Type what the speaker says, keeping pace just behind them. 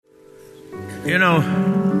You know,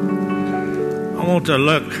 I want to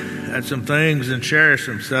look at some things and share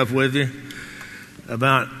some stuff with you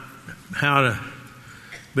about how to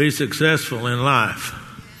be successful in life.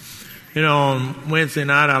 You know, on Wednesday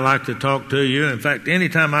night, I like to talk to you. In fact,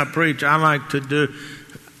 anytime I preach, I like to do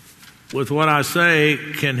with what I say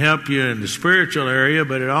can help you in the spiritual area,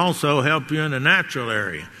 but it also help you in the natural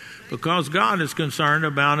area. Because God is concerned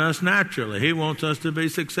about us naturally. He wants us to be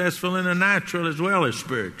successful in the natural as well as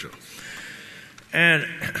spiritual. And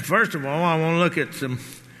first of all, I want to look at some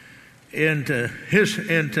into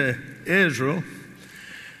Israel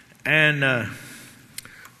and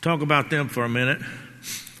talk about them for a minute,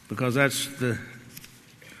 because that's the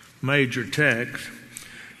major text.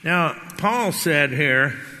 Now, Paul said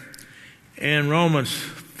here in Romans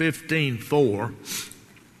 15:4,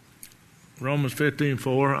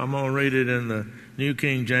 I'm going to read it in the New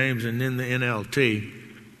King James and in the NLT.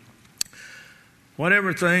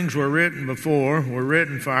 Whatever things were written before were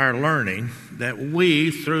written for our learning, that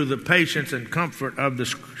we, through the patience and comfort of the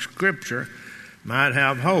Scripture, might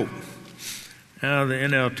have hope. Now the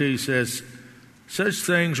NLT says, such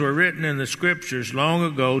things were written in the Scriptures long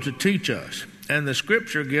ago to teach us, and the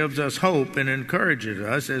Scripture gives us hope and encourages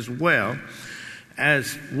us as well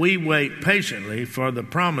as we wait patiently for the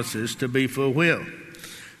promises to be fulfilled.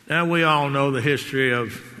 Now we all know the history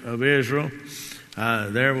of Israel.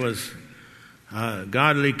 There was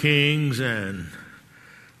godly kings and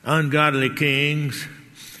ungodly kings.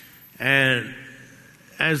 And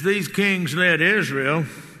as these kings led Israel,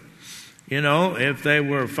 you know, if they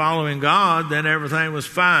were following God, then everything was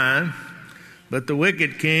fine. But the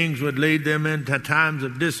wicked kings would lead them into times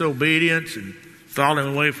of disobedience and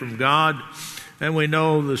falling away from God. And we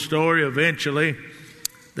know the story eventually.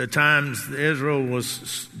 The times Israel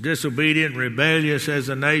was disobedient, rebellious as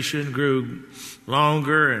a nation grew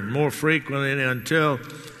longer and more frequently until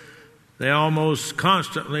they almost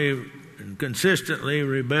constantly and consistently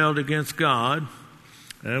rebelled against God.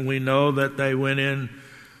 And we know that they went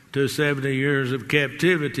into 70 years of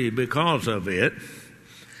captivity because of it.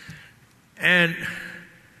 And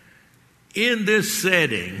in this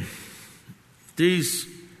setting, these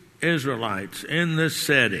Israelites, in this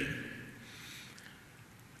setting,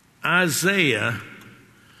 Isaiah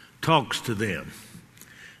talks to them.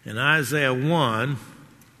 In Isaiah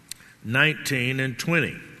 1:19 and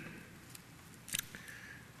 20.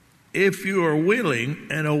 If you are willing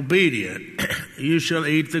and obedient, you shall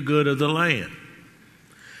eat the good of the land.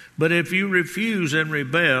 But if you refuse and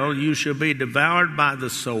rebel, you shall be devoured by the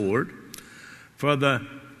sword, for the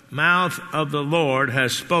mouth of the Lord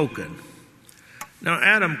has spoken. Now,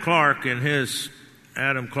 Adam Clark, in his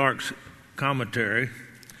Adam Clark's commentary,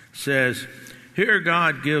 says, here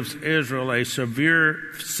God gives Israel a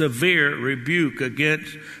severe rebuke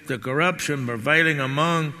against the corruption prevailing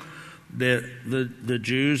among the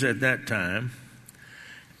Jews at that time.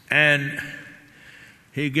 And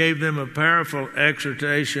he gave them a powerful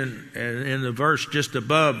exhortation in the verse just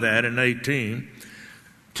above that, in 18,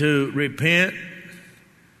 to repent.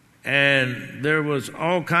 And there was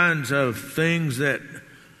all kinds of things that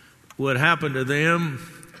would happen to them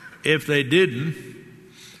if they didn't.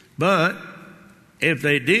 But if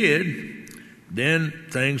they did, then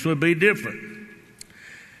things would be different.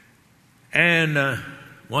 And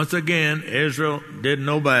once again, Israel didn't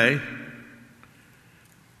obey.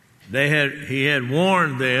 He had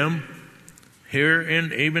warned them here,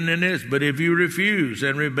 even in this. But if you refuse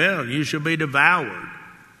and rebel, you shall be devoured.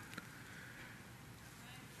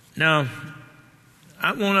 Now,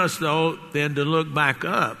 I want us though then to look back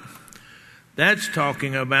up. That's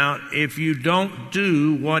talking about if you don't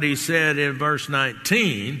do what he said in verse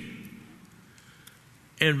 19,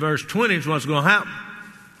 in verse 20 is what's going to happen.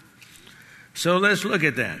 So let's look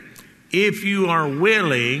at that. If you are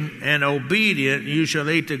willing and obedient, you shall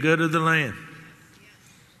eat the good of the land.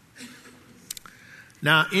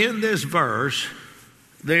 Now, in this verse,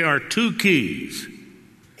 there are two keys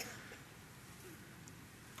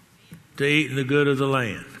to eating the good of the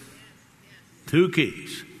land. Two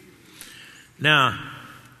keys. Now,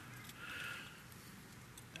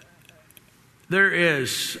 there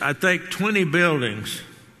is, I think, 20 buildings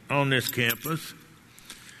on this campus,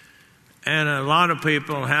 and a lot of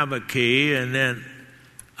people have a key, and then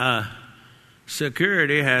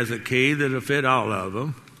security has a key that'll fit all of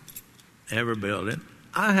them, every building.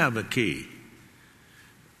 I have a key.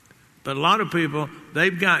 But a lot of people,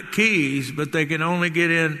 they've got keys, but they can only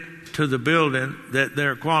get into the building that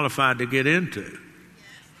they're qualified to get into.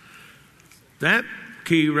 That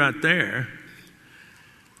key right there,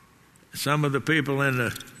 some of the people in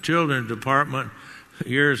the children's department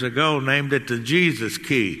years ago named it the Jesus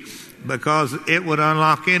key because it would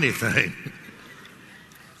unlock anything.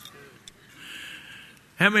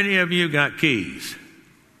 How many of you got keys?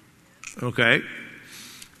 Okay.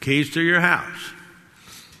 Keys to your house.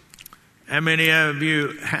 How many of you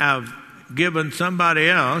have given somebody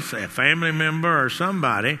else, a family member or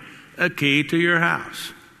somebody, a key to your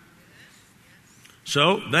house?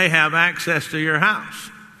 So they have access to your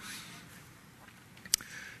house.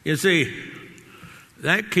 You see,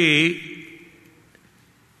 that key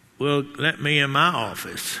will let me in my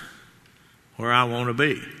office where I want to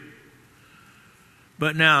be.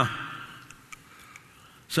 But now,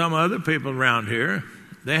 some other people around here,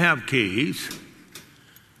 they have keys.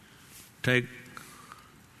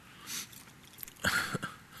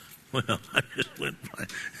 Well, I just went by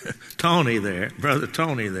Tony there, Brother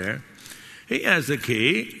Tony there. He has a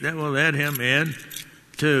key that will let him in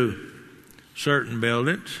to certain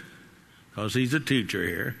buildings because he's a teacher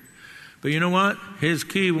here. But you know what? His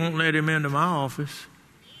key won't let him into my office.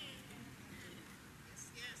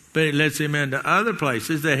 But it lets him into other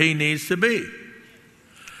places that he needs to be.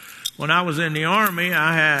 When I was in the Army,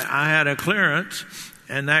 I had a clearance,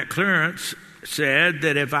 and that clearance said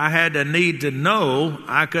that if I had a need to know,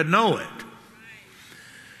 I could know it.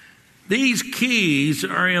 These keys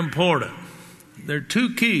are important. There are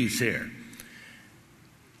two keys here.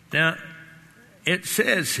 Now, it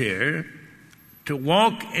says here, to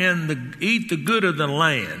eat the good of the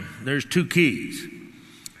land, there's two keys.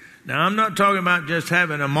 Now, I'm not talking about just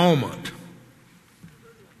having a moment.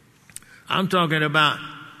 I'm talking about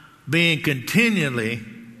being continually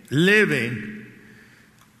living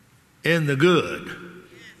in the good.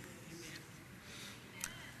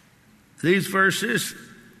 These verses,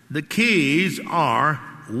 the keys are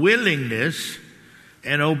willingness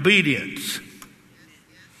and obedience.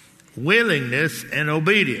 Willingness and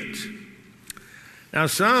obedience. Now,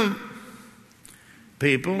 some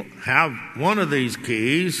people have one of these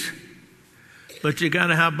keys, but you got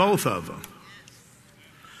to have both of them.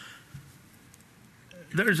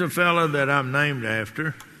 There's a fellow that I'm named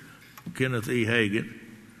after, Kenneth Hagin.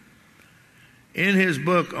 In his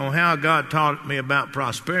book on how God taught me about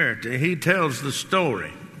prosperity, he tells the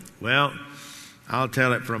story. Well, I'll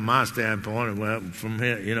tell it from my standpoint. Well, from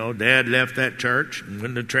him, Dad left that church and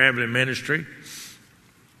went to traveling ministry.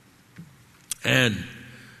 And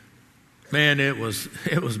man, it was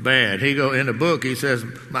bad. In the book, he says,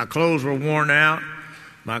 my clothes were worn out.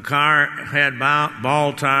 My car had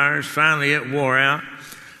ball tires. Finally, it wore out.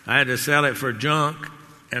 I had to sell it for junk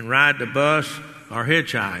and ride the bus or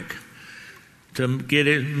hitchhike to get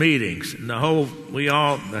in meetings. And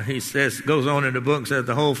he says, goes on in the book, says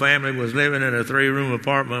the whole family was living in a 3-room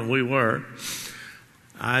apartment. We were.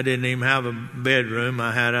 I didn't even have a bedroom.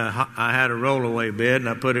 I had a rollaway bed, and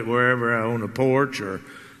I put it wherever, on the porch or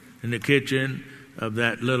in the kitchen of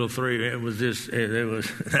that little 3. That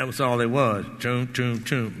was all it was. Choom, choom,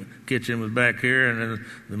 choom. Kitchen was back here, and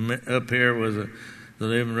then up here was the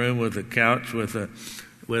living room with a couch with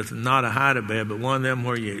not a hide bed, but one of them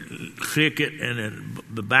where you click it and then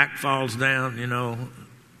the back falls down.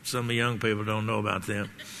 Some of the young people don't know about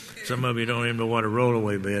them. Some of you don't even know what a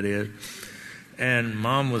rollaway bed is. And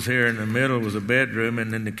Mom was here in the middle, was a bedroom,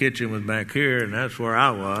 and then the kitchen was back here, and that's where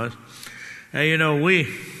I was. And we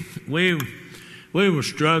were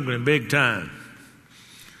struggling big time.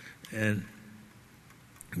 And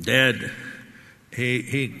Dad,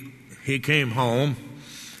 he came home,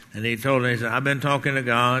 and he told me, he said, I've been talking to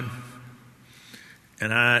God,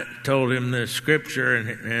 and I told him the scripture,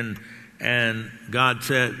 and God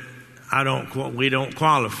said, we don't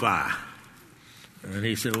qualify. And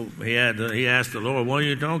he said, he asked the Lord, what are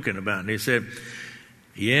you talking about? And he said,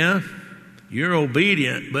 yeah, you're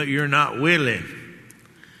obedient, but you're not willing.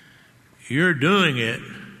 You're doing it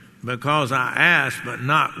because I asked, but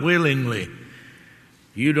not willingly.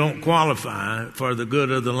 You don't qualify for the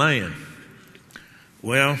good of the land.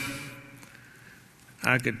 Well,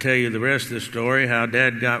 I could tell you the rest of the story, how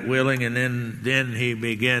Dad got willing, and then he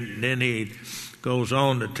goes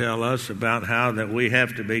on to tell us about how that we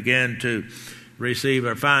have to begin to receive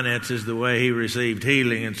our finances the way he received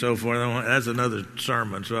healing and so forth. That's another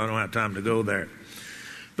sermon, so I don't have time to go there.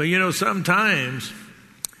 But sometimes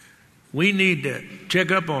we need to check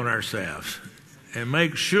up on ourselves and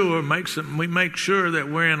make sure that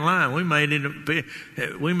we're in line. We may need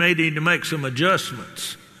to make some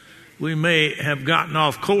adjustments. We may have gotten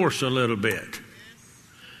off course a little bit.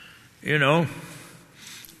 I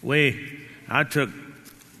took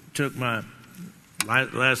my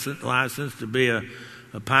license to be a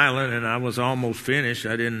pilot, and I was almost finished.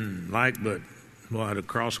 I didn't I had a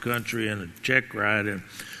cross country and a check ride, and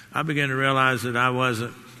I began to realize that I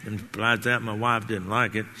wasn't, and besides that, my wife didn't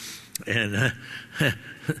like it, and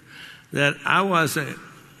that I wasn't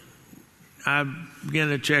I began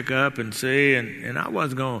to check up and see, and I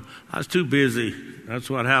was too busy. That's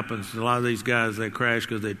what happens to a lot of these guys. They crash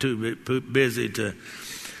because they're too busy to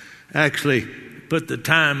actually put the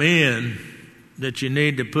time in that you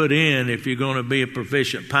need to put in if you're going to be a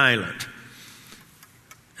proficient pilot.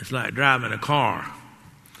 It's like driving a car.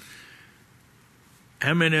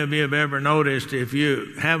 How many of you have ever noticed if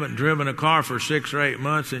you haven't driven a car for 6 or 8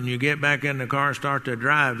 months and you get back in the car and start to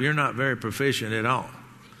drive, you're not very proficient at all.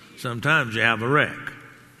 Sometimes you have a wreck.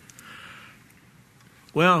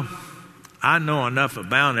 Well, I know enough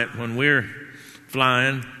about it when we're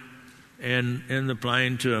flying in the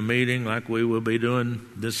plane to a meeting like we will be doing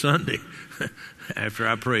this Sunday after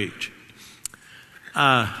I preach.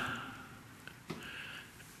 I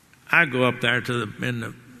go up there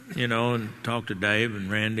and talk to Dave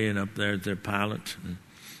and Randy and up there at their pilots.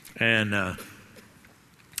 And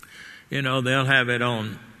they'll have it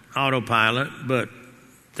on autopilot, but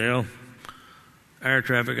air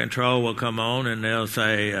traffic control will come on and they'll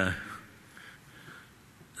say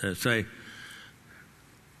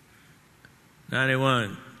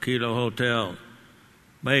 91 Kilo Hotel,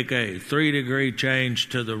 make a 3-degree change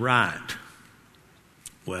to the right.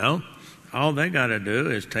 Well, all they got to do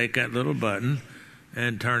is take that little button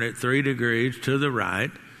and turn it 3 degrees to the right,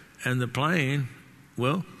 and the plane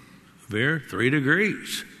will veer 3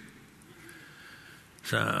 degrees.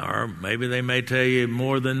 So, or maybe they may tell you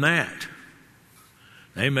more than that.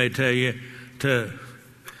 They may tell you to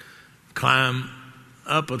climb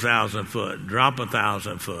up 1,000 foot, drop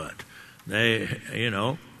 1,000 foot.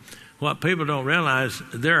 What people don't realize,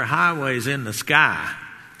 there are highways in the sky,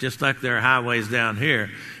 just like there are highways down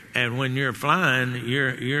here. And when you're flying,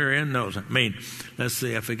 you're in those. I mean, let's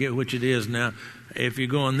see, I forget which it is now. If you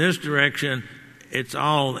go in this direction, it's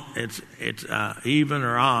even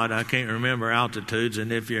or odd. I can't remember altitudes.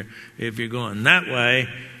 And if you're going that way,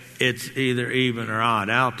 it's either even or odd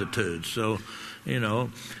altitudes. So,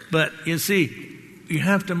 but you see, you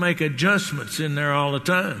have to make adjustments in there all the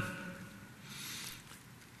time.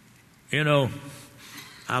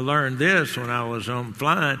 I learned this when I was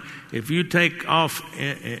flying. If you take off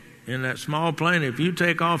in that small plane, if you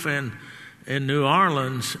take off in New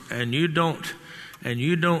Orleans and you don't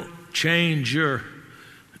change your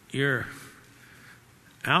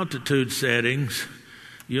altitude settings,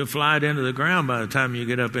 you'll fly it into the ground by the time you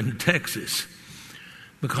get up into Texas,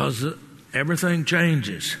 because everything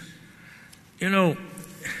changes.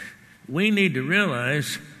 We need to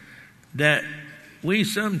realize that we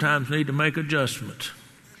sometimes need to make adjustments.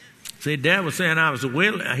 See, Dad was saying I was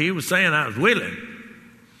willing. He was saying I was willing.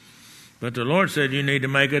 But the Lord said you need to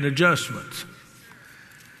make an adjustment.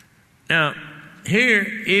 Now, here,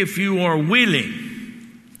 if you are willing.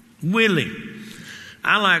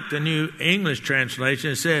 I like the New English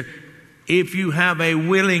translation. It said, if you have a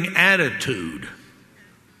willing attitude.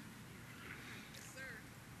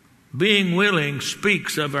 Being willing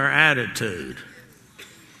speaks of our attitude.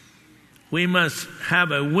 We must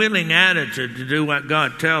have a willing attitude to do what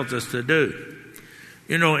God tells us to do.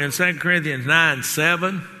 In 2 Corinthians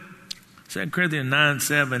 9:7, 2 Corinthians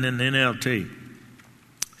 9:7 in the NLT,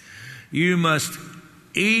 you must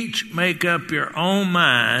each make up your own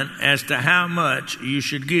mind as to how much you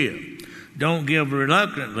should give. Don't give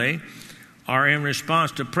reluctantly or in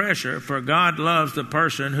response to pressure, for God loves the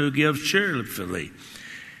person who gives cheerfully.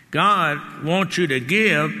 God wants you to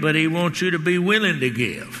give, but He wants you to be willing to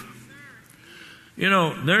give.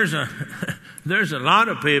 There's a lot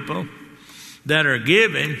of people that are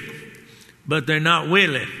giving, but they're not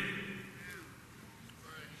willing.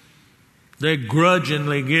 They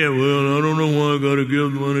grudgingly give. Well, I don't know why I got to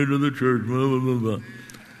give money to the church. Blah, blah, blah, blah.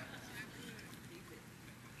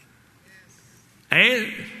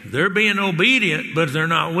 And they're being obedient, but they're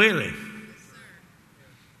not willing.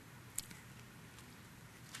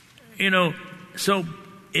 So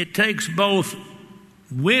it takes both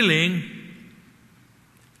willing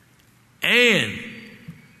and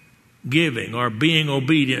giving or being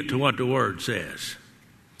obedient to what the Word says.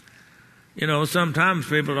 Sometimes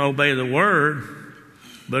people obey the Word,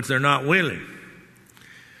 but they're not willing.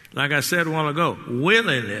 Like I said a while ago,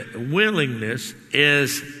 willingness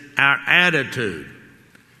is our attitude.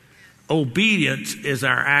 Obedience is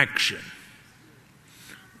our action.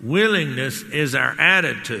 Willingness is our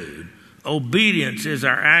attitude. Obedience is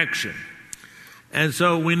our action. And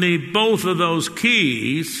so we need both of those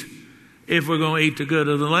keys if we're going to eat the good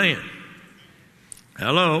of the land.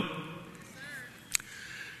 Hello?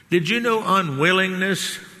 Did you know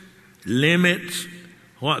unwillingness limits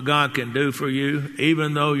what God can do for you?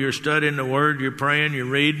 Even though you're studying the Word, you're praying, you're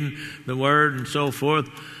reading the Word and so forth.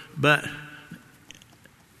 But,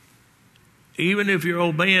 even if you're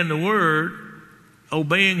obeying the word,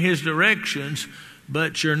 obeying his directions,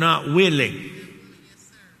 but you're not willing,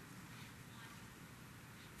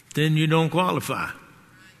 then you don't qualify.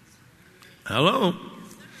 Hello?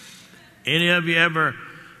 Any of you ever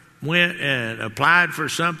went and applied for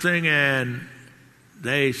something and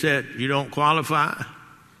they said you don't qualify?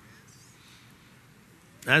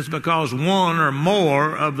 That's because one or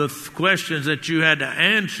more of the questions that you had to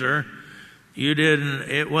answer, it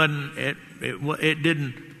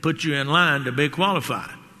didn't put you in line to be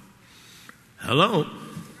qualified. Hello?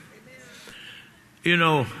 You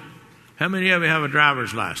know, how many of you have a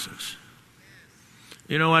driver's license?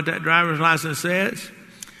 You know what that driver's license says?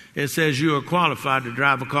 It says you are qualified to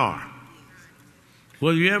drive a car.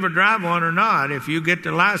 Whether you ever drive one or not, if you get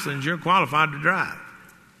the license, you're qualified to drive,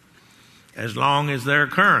 as long as they're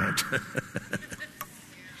current.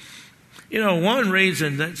 You know, one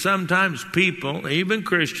reason that sometimes people, even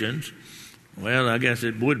Christians, well, I guess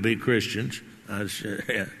it would be Christians.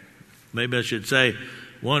 Maybe I should say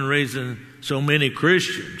one reason so many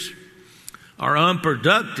Christians are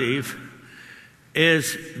unproductive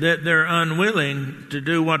is that they're unwilling to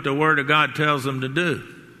do what the Word of God tells them to do.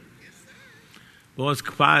 Well, it's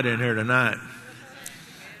quiet in here tonight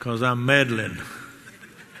because I'm meddling.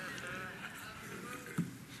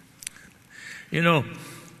 You know,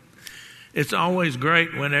 it's always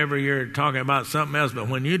great whenever you're talking about something else, but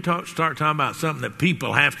when you start talking about something that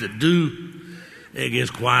people have to do, it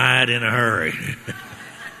gets quiet in a hurry.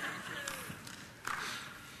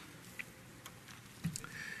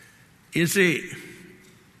 You see,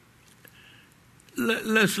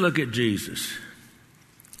 let's look at Jesus.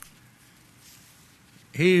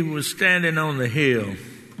 He was standing on the hill,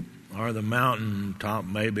 or the mountain top,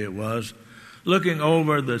 maybe it was, looking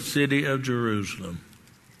over the city of Jerusalem.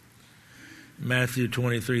 Matthew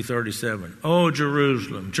 23:37. Oh,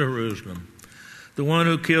 Jerusalem, Jerusalem, the one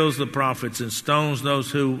who kills the prophets and stones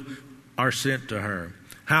those who are sent to her.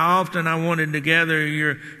 How often I wanted to gather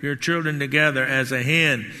your children together as a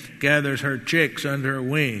hen gathers her chicks under her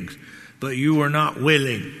wings, but you were not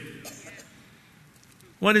willing.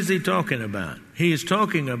 What is he talking about? He is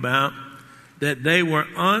talking about that they were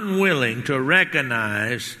unwilling to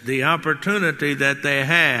recognize the opportunity that they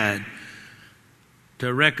had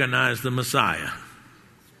to recognize the Messiah.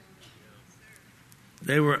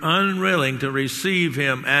 They were unwilling to receive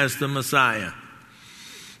him as the Messiah.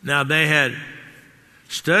 Now, they had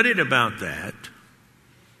studied about that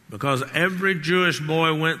because every Jewish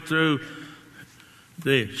boy went through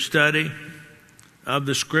the study of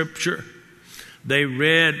the Scripture. They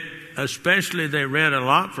read a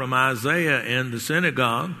lot from Isaiah in the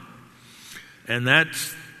synagogue, and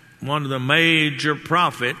that's one of the major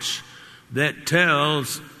prophets that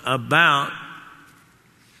tells about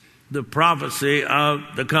the prophecy of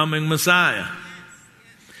the coming Messiah.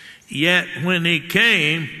 Yet when he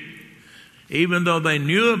came, even though they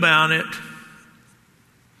knew about it,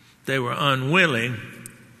 they were unwilling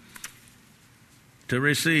to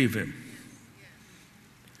receive him.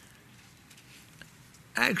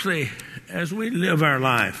 Actually, as we live our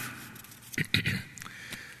life,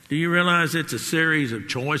 do you realize it's a series of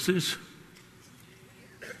choices?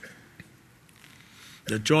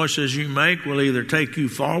 The choices you make will either take you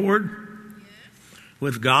forward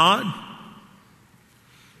with God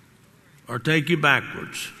or take you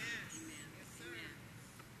backwards.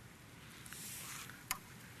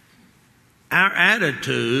 Our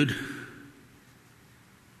attitude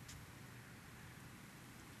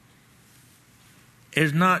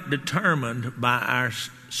is not determined by our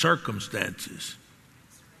circumstances.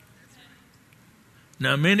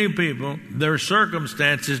 Now, many people, their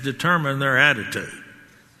circumstances determine their attitude.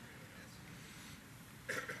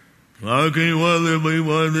 Why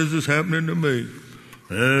this is happening to me?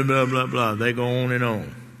 Blah, blah, blah, blah. They go on and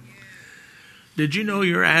on. Did you know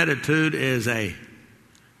your attitude is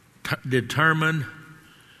determined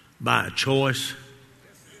by a choice?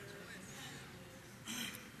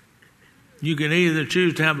 You can either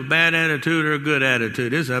choose to have a bad attitude or a good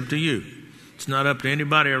attitude. It's up to you. It's not up to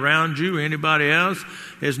anybody around you, anybody else.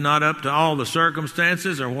 It's not up to all the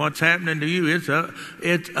circumstances or what's happening to you. It's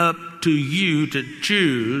up to you to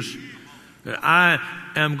choose that I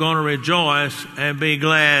am going to rejoice and be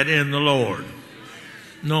glad in the Lord,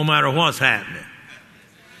 no matter what's happening.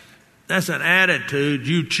 That's an attitude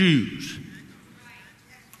you choose.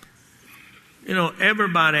 You know,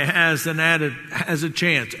 everybody has a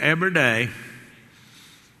chance every day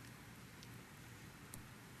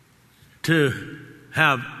to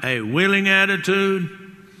have a willing attitude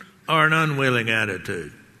or an unwilling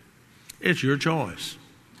attitude. It's your choice.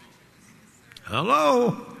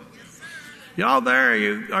 Hello? Y'all there?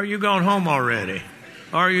 Are you going home already?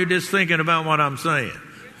 Or are you just thinking about what I'm saying?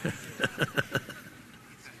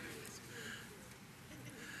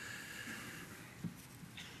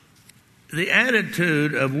 The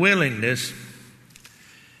attitude of willingness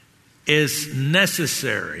is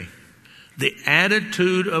necessary. The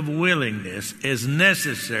attitude of willingness is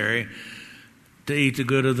necessary to eat the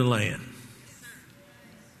good of the land.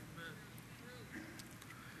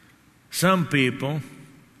 Some people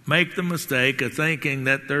make the mistake of thinking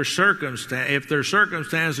that if their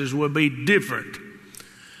circumstances would be different,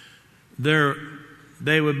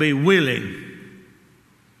 they would be willing.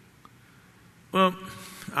 Well,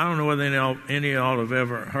 I don't know whether any of y'all have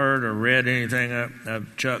ever heard or read anything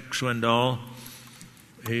of Chuck Swindoll.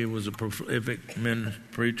 He was a prolific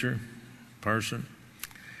preacher person.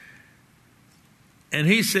 And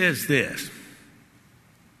he says this: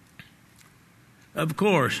 of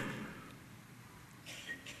course,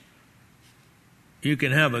 you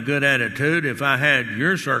can have a good attitude. If I had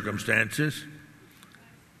your circumstances,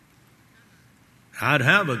 I'd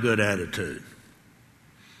have a good attitude.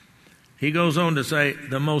 He goes on to say,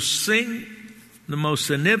 the most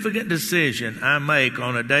significant decision I make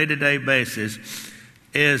on a day-to-day basis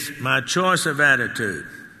is my choice of attitude.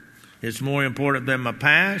 It's more important than my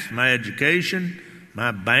past, my education,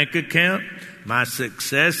 my bank account, my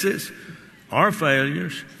successes or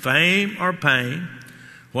failures, fame or pain,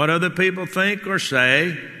 what other people think or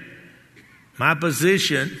say, my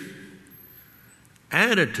position.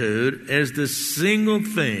 Attitude is the single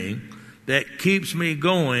thing that keeps me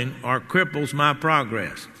going or cripples my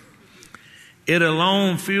progress. It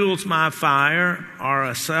alone fuels my fire or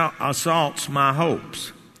assaults my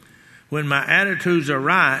hopes. When my attitudes are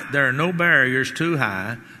right, there are no barriers too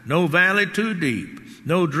high, no valley too deep,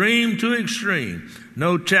 no dream too extreme,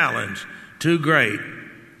 no challenge too great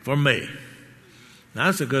for me. Now,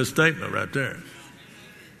 that's a good statement right there.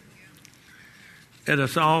 It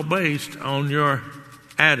is all based on your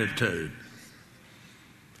attitude.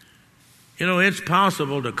 You know, it's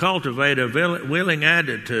possible to cultivate a willing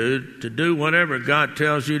attitude to do whatever God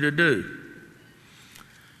tells you to do.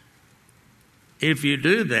 If you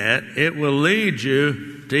do that, it will lead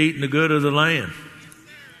you to eating the good of the land.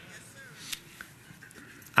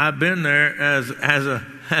 I've been there as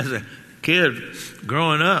a kid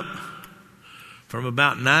growing up, from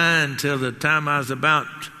about 9 till the time I was about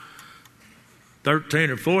 13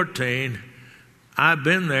 or 14. I've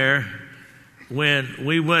been there when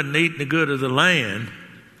we wasn't eating the good of the land,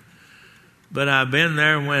 but I've been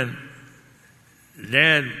there when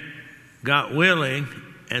Dad got willing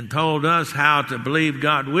and told us how to believe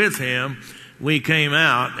God with him. We came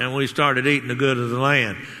out and we started eating the good of the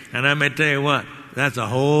land. And I may tell you what, that's a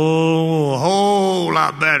whole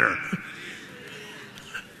lot better.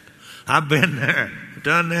 I've been there,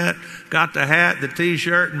 done that, got the hat, the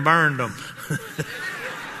T-shirt, and burned them.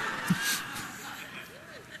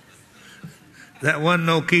 That wasn't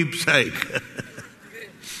no keepsake.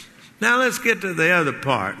 Now let's get to the other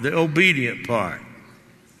part, the obedient part.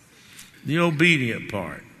 The obedient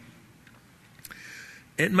part.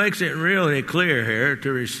 It makes it really clear here,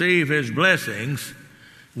 to receive his blessings,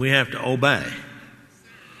 we have to obey.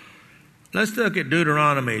 Let's look at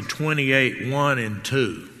Deuteronomy 28, 1 and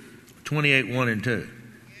 2. 28, 1 and 2.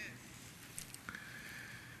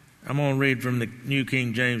 I'm going to read from the New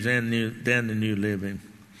King James and the New Living.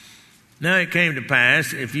 Now it came to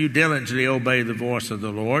pass, if you diligently obey the voice of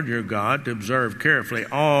the Lord your God, to observe carefully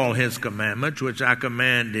all his commandments, which I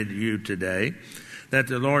commanded you today, that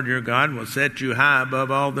the Lord your God will set you high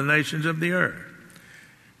above all the nations of the earth,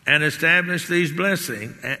 and establish these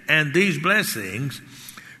blessings, and these blessings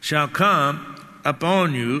shall come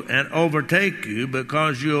upon you and overtake you,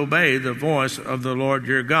 because you obey the voice of the Lord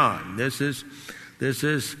your God. This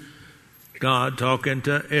is God talking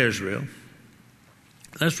to Israel.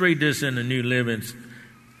 Let's read this in the New Living.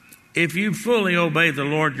 If you fully obey the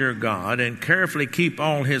Lord your God and carefully keep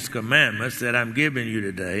all his commandments that I'm giving you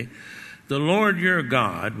today, the Lord your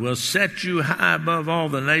God will set you high above all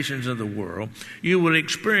the nations of the world. You will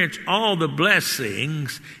experience all the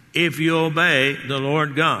blessings if you obey the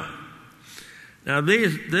Lord God. Now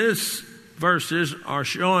these verses are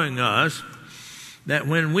showing us that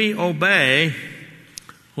when we obey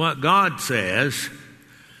what God says,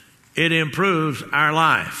 it improves our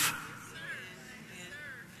life.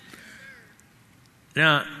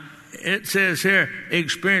 Now, it says here,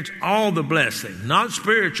 experience all the blessings, not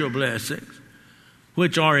spiritual blessings,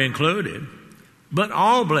 which are included, but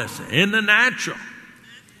all blessings in the natural.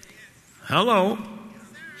 Hello.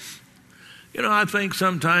 You know, I think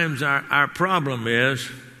sometimes our problem is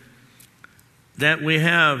that we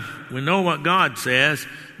know what God says,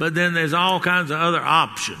 but then there's all kinds of other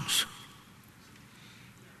options.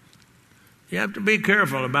 You have to be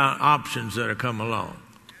careful about options that come along.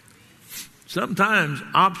 Sometimes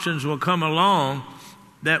options will come along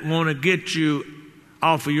that want to get you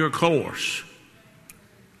off of your course.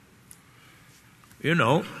 You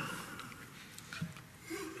know,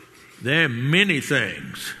 there are many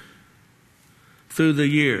things through the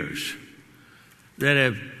years that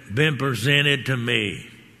have been presented to me.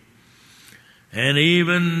 And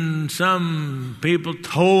even some people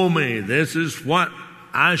told me this is what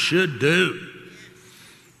I should do.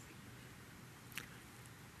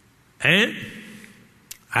 And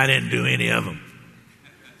I didn't do any of them.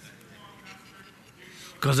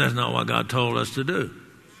 Because that's not what God told us to do.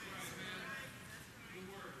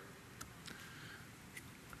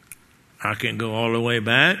 I can go all the way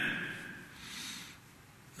back.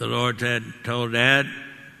 The Lord had told Dad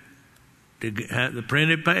to have the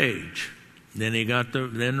printed page. Then he got the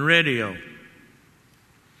radio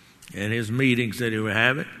and his meetings that he would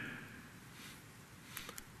have it.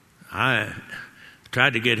 I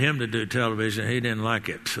tried to get him to do television. He didn't like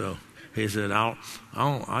it, so he said, "I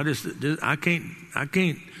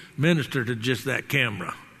can't minister to just that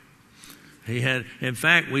camera." In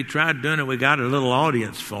fact, we tried doing it. We got a little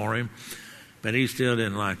audience for him, but he still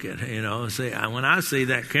didn't like it. You know, when I see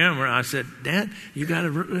that camera, I said, "Dad, you got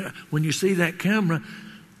to. When you see that camera,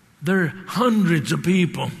 there are hundreds of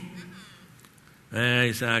people." And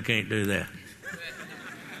he said, "I can't do that."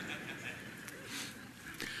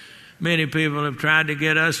 Many people have tried to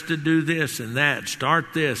get us to do this and that,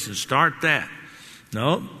 start this and start that.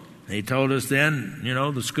 No, he told us then,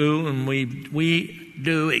 the school, and we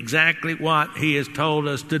do exactly what he has told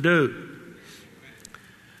us to do.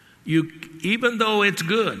 Even though it's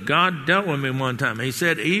good, God dealt with me one time. He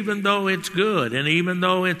said, even though it's good, and even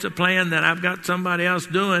though it's a plan that I've got somebody else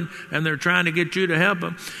doing, and they're trying to get you to help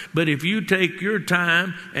them, but if you take your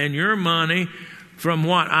time and your money from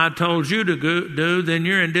what I told you to do, then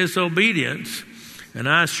you're in disobedience. And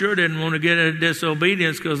I sure didn't want to get into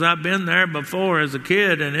disobedience, because I've been there before as a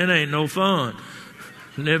kid, and it ain't no fun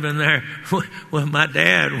living there with my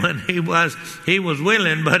dad when he was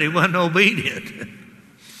willing, but he wasn't obedient.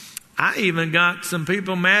 I even got some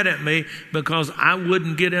people mad at me because I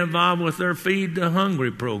wouldn't get involved with their Feed the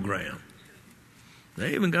Hungry program.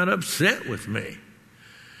 They even got upset with me.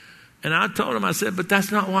 And I told them, I said, "But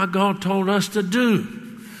that's not what God told us to do.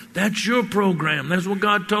 That's your program. That's what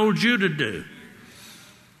God told you to do."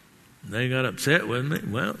 They got upset with me.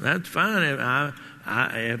 Well, that's fine.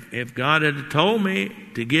 If God had told me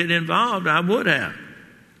to get involved, I would have.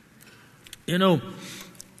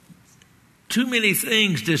 Too many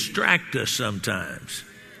things distract us sometimes.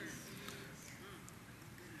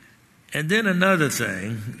 And then another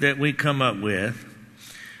thing that we come up with,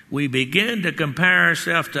 we begin to compare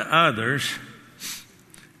ourselves to others,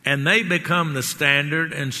 and they become the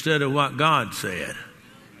standard instead of what God said.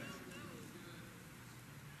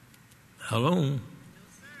 Hello? In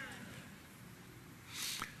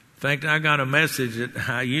fact, I got a message that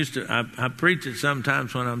I preach it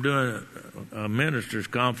sometimes when I'm doing a minister's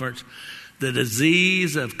conference, the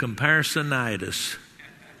disease of comparisonitis.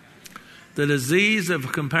 The disease of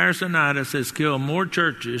comparisonitis has killed more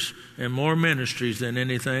churches and more ministries than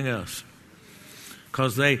anything else.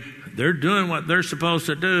 Because they're doing what they're supposed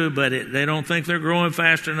to do, but they don't think they're growing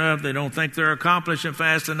fast enough. They don't think they're accomplishing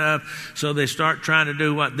fast enough. So they start trying to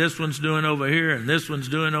do what this one's doing over here and this one's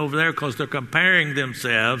doing over there, because they're comparing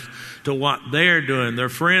themselves to what they're doing, their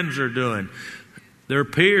friends are doing, their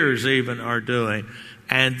peers even are doing.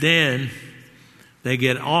 And then they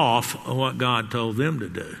get off of what God told them to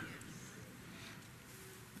do.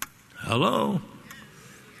 Hello?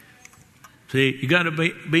 See, you got to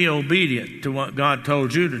be obedient to what God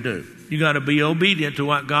told you to do. You got to be obedient to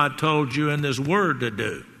what God told you in this word to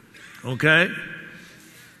do. Okay?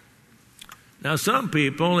 Now, some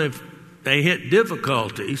people, if they hit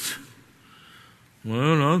difficulties,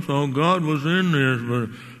 well, I thought God was in this, but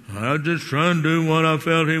I was just trying to do what I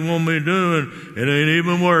felt He wanted me to do, and it ain't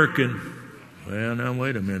even working. Well, now,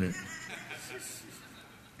 wait a minute.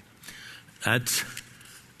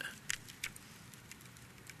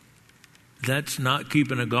 That's not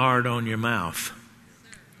keeping a guard on your mouth.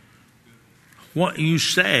 What you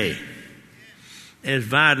say is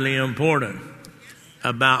vitally important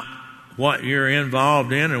about what you're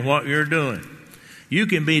involved in and what you're doing. You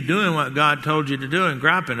can be doing what God told you to do and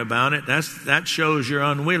griping about it. That shows your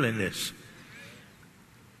unwillingness.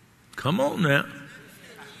 Come on now.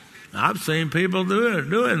 I've seen people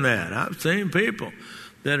doing that. I've seen people.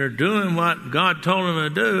 that are doing what God told them to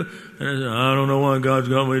do, and they say, I don't know why God's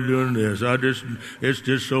got me doing this. It's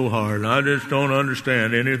just so hard. I just don't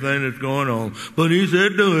understand anything that's going on. But He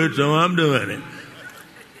said do it, so I'm doing it.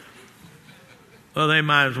 Well, they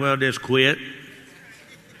might as well just quit,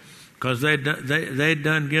 because they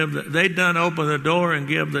done open the door and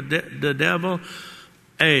give the devil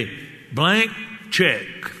a blank check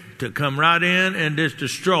to come right in and just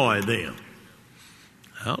destroy them.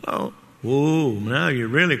 Hello. Whoa, now you're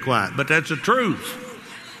really quiet, but that's the truth.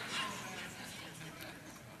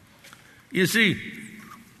 You see,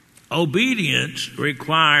 obedience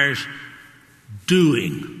requires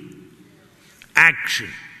doing, action.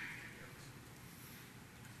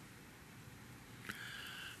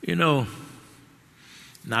 You know,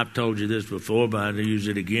 and I've told you this before, but I'll use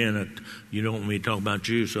it again. You don't want me to talk about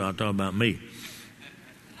you, so I'll talk about me.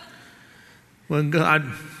 When God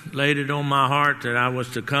laid it on my heart that I was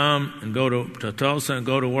to come and go to Tulsa and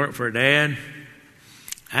go to work for Dad,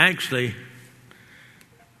 actually,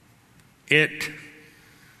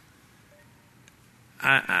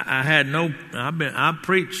 I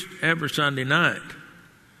preached every Sunday night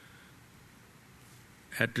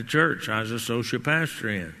at the church I was associate pastor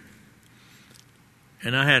in.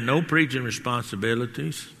 And I had no preaching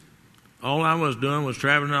responsibilities. All I was doing was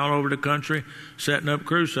traveling all over the country, setting up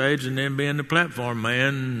crusades, and then being the platform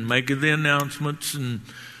man, and making the announcements, and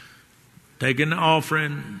taking the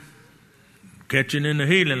offering, catching in the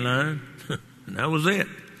healing line. And that was it.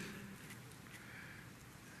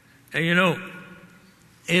 And you know,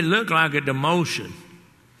 it looked like a demotion.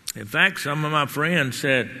 In fact, some of my friends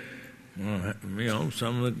said, well, you know,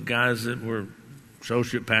 some of the guys that were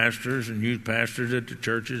associate pastors and youth pastors at the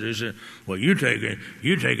churches, they said, well, you're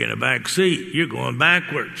taking a back seat. You're going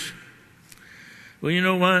backwards. Well, you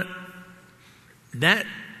know what? That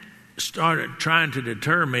started trying to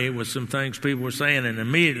deter me with some things people were saying, and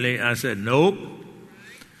immediately I said, nope.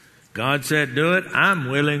 God said do it.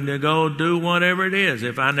 I'm willing to go do whatever it is.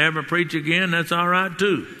 If I never preach again, that's all right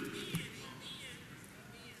too.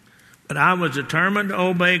 But I was determined to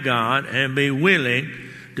obey God and be willing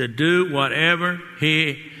to do whatever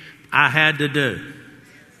I had to do.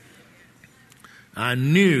 I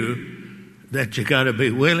knew that you got to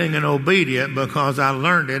be willing and obedient, because I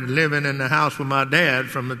learned it living in the house with my dad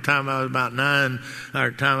from the time I was about 9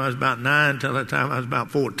 till the time I was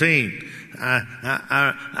about 14.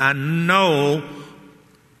 I know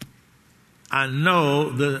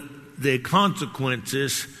the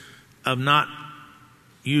consequences of not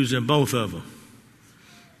using both of them.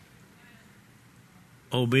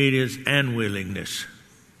 Obedience and willingness.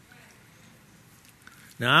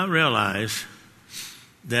 Now I realize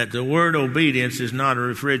that the word obedience is not a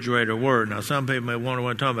refrigerator word. Now some people may wonder what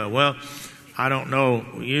I'm talking about. Well, I don't know.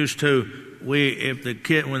 When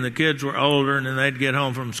the kids were older and then they'd get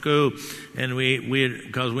home from school, and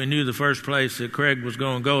because we knew the first place that Craig was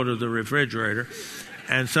going to go to the refrigerator,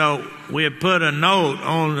 and so we had put a note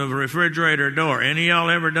on the refrigerator door. Any of y'all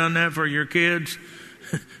ever done that for your kids?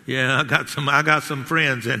 Yeah, I got some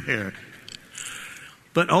friends in here.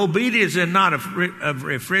 But obedience is not a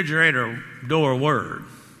refrigerator door word.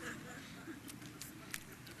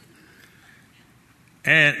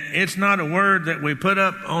 And it's not a word that we put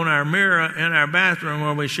up on our mirror in our bathroom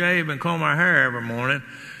where we shave and comb our hair every morning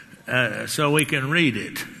so we can read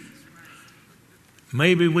it.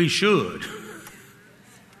 Maybe we should.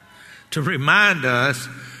 To remind us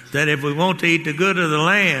that if we want to eat the good of the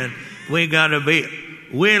land, we got to be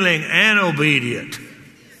willing and obedient.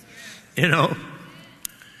 You know,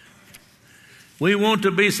 we want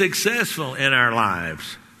to be successful in our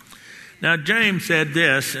lives. Now, James said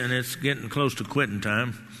this, and it's getting close to quitting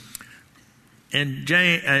time. And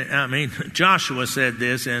Joshua said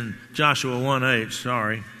this in Joshua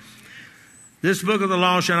 1:8. This book of the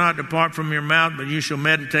law shall not depart from your mouth, but you shall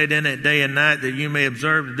meditate in it day and night, that you may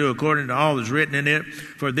observe to do according to all that's written in it.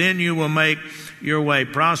 For then you will make your way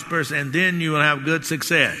prosperous, and then you will have good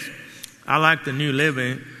success. I like the New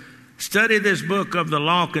Living. Study this book of the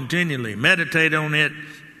law continually. Meditate on it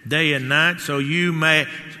day and night, so you may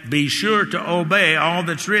be sure to obey all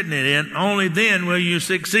that's written in it. Only then will you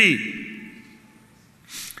succeed.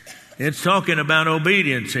 It's talking about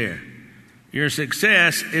obedience here. Your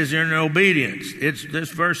success is in obedience. This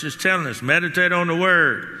verse is telling us, meditate on the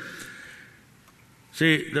word.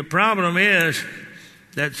 See, the problem is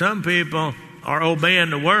that some people are obeying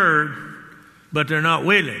the word, but they're not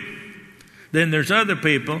willing. Then there's other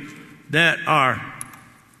people that are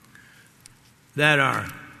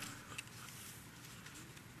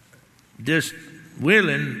just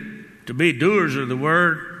willing to be doers of the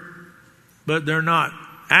word, but they're not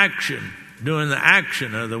action doing the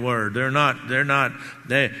action of the word.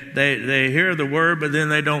 They hear the word, but then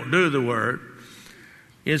they don't do the word.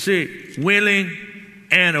 You see, willing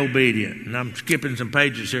and obedient. And I'm skipping some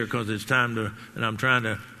pages here because it's time to, and I'm trying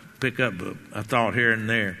to pick up a thought here and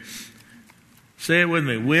there. Say it with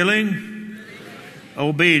me. Willing,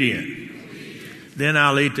 obedient. Then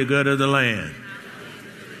I'll eat the good of the land.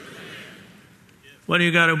 What do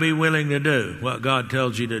you got to be willing to do? What God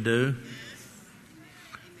tells you to do.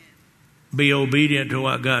 Be obedient to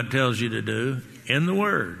what God tells you to do in the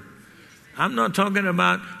Word. I'm not talking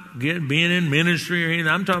about being in ministry or anything.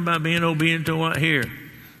 I'm talking about being obedient to what here.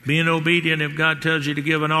 Being obedient if God tells you to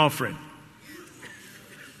give an offering.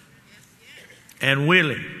 And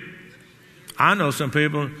willing. I know some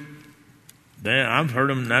people, I've heard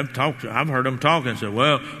them talk and say,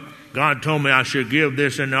 well, God told me I should give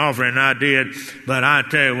this in the offering, and I did. But I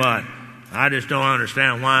tell you what, I just don't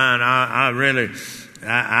understand why, and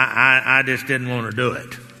I just didn't want to do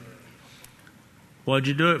it. What'd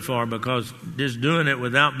you do it for? Because just doing it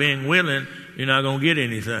without being willing, you're not going to get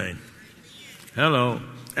anything. Hello.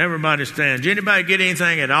 Everybody stand. Did anybody get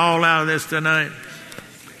anything at all out of this tonight?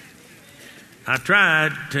 I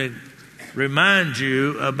tried to remind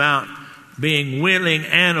you about being willing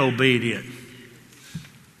and obedient.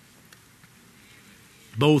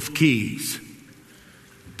 Both keys.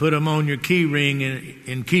 Put them on your key ring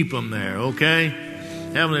and keep them there, okay?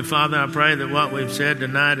 Heavenly Father, I pray that what we've said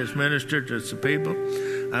tonight has ministered to the people.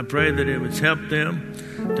 I pray that it would help them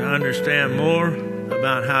to understand more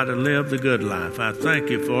about how to live the good life. I thank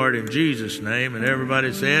you for it in Jesus' name. And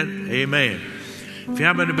everybody said, amen. If you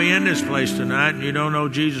happen to be in this place tonight and you don't know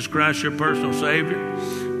Jesus Christ, your personal Savior,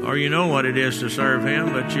 or you know what it is to serve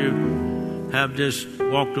Him, but you have just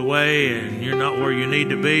walked away and you're not where you need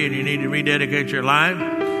to be and you need to rededicate your life,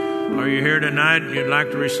 or you're here tonight and you'd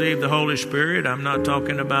like to receive the Holy Spirit. I'm not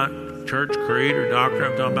talking about church creed or doctrine.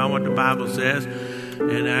 I'm talking about what the Bible says.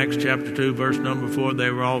 In Acts chapter 2, verse number 4, they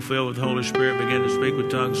were all filled with the Holy Spirit, began to speak with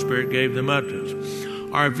tongues. The Spirit gave them utterance.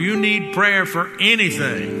 Or if you need prayer for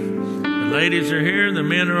anything, the ladies are here, the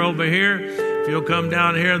men are over here. If you'll come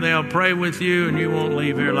down here, they'll pray with you and you won't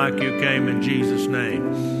leave here like you came, in Jesus'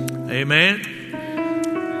 name. Amen.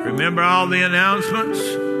 Remember all the announcements,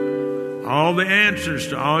 all the answers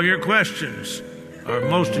to all your questions, or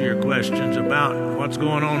most of your questions about what's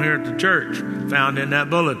going on here at the church, found in that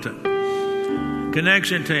bulletin.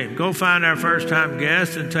 Connection team, go find our first-time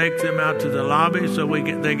guests and take them out to the lobby so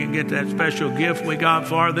they can get that special gift we got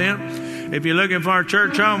for them. If you're looking for a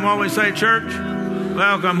church home, what we say, church?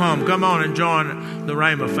 Welcome home. Come on and join the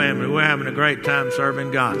Rhema family. We're having a great time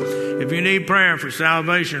serving God. If you need prayer for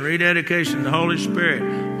salvation, rededication to the Holy Spirit,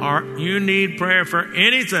 or you need prayer for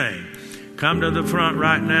anything, come to the front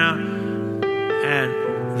right now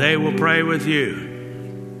and they will pray with you.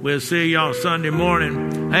 We'll see y'all Sunday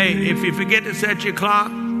morning. Hey, if you forget to set your clock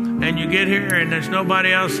and you get here and there's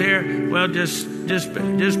nobody else here, well, just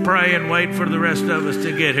pray and wait for the rest of us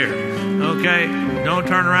to get here. Okay? Don't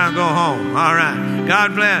turn around and go home. All right.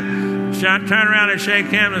 God bless. Turn around and shake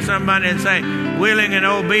hands with somebody and say, willing and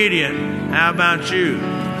obedient. How about you?